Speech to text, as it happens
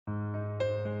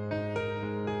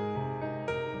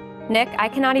Nick, I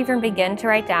cannot even begin to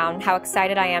write down how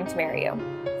excited I am to marry you.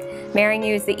 Marrying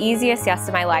you is the easiest yes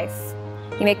to my life.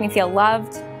 You make me feel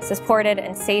loved, supported,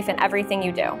 and safe in everything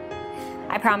you do.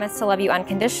 I promise to love you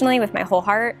unconditionally with my whole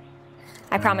heart.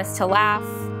 I promise to laugh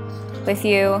with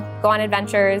you, go on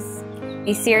adventures,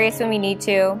 be serious when we need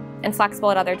to, and flexible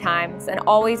at other times, and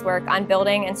always work on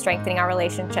building and strengthening our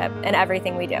relationship in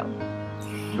everything we do.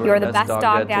 You are the best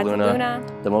dog dad to Luna,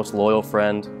 the most loyal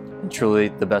friend, and truly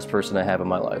the best person I have in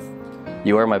my life.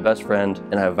 You are my best friend,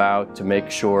 and I vow to make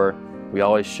sure we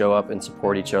always show up and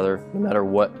support each other no matter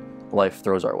what life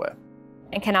throws our way.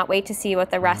 And cannot wait to see what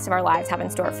the rest of our lives have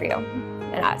in store for you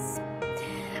and us.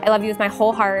 I love you with my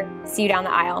whole heart. See you down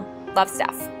the aisle. Love,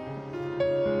 Steph.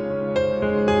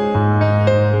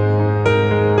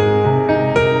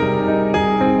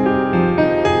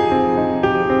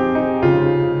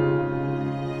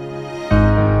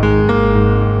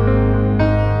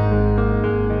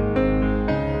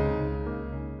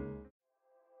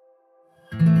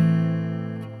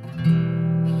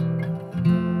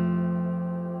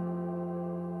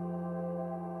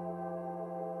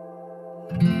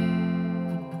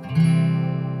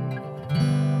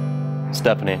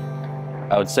 Stephanie,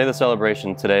 I would say the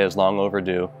celebration today is long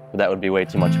overdue, but that would be way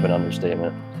too much of an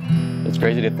understatement. It's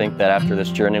crazy to think that after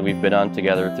this journey we've been on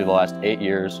together through the last 8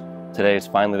 years, today is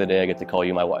finally the day I get to call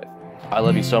you my wife. I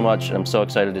love you so much, and I'm so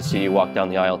excited to see you walk down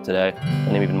the aisle today,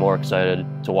 and I'm even more excited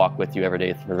to walk with you every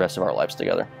day for the rest of our lives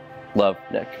together. Love,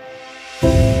 Nick.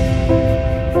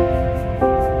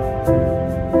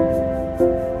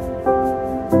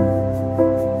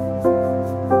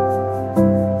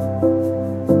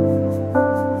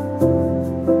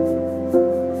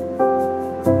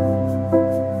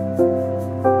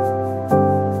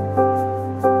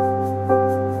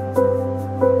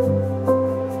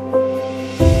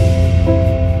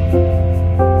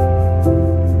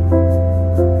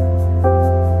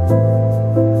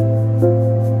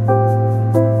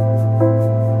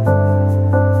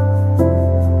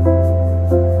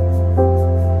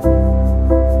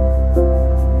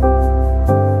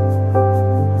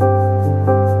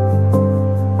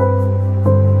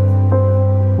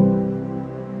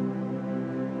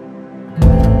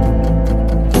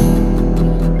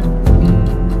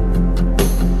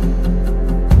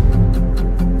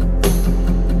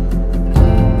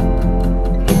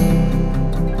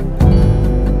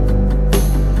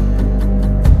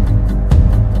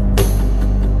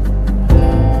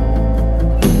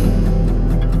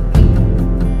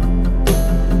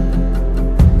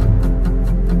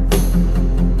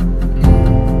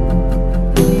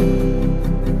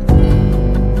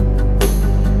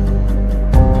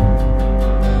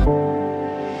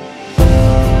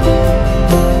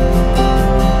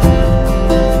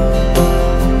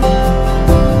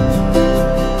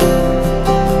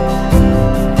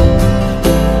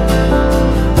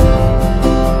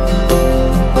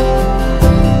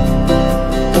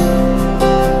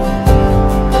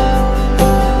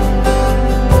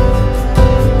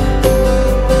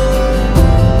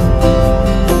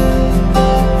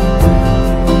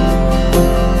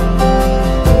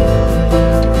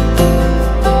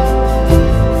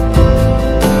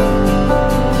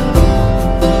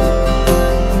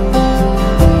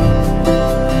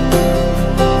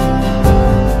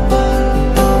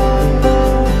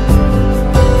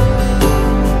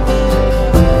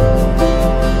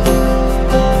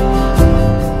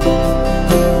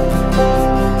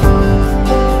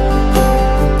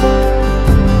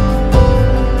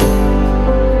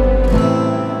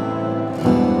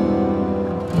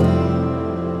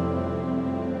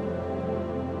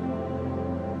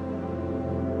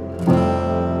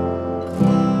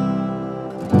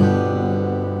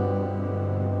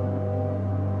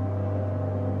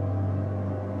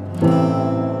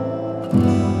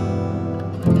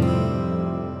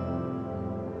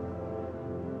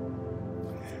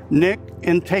 Nick,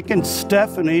 in taking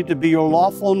Stephanie to be your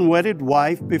lawful and wedded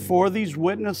wife before these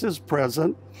witnesses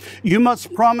present, you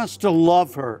must promise to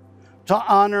love her, to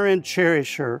honor and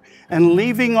cherish her, and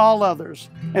leaving all others,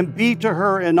 and be to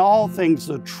her in all things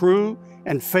a true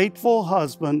and faithful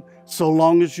husband, so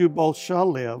long as you both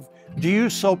shall live. Do you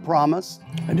so promise?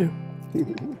 I do.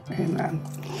 Amen.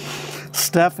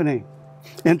 Stephanie,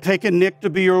 in taking Nick to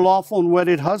be your lawful and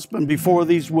wedded husband before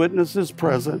these witnesses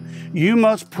present, you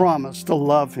must promise to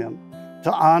love him,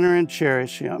 to honor and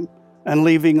cherish him, and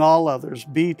leaving all others,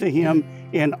 be to him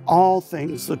in all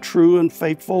things the true and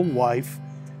faithful wife,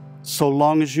 so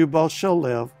long as you both shall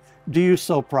live. Do you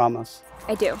so promise?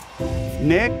 I do.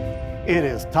 Nick, it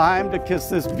is time to kiss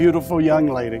this beautiful young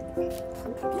lady.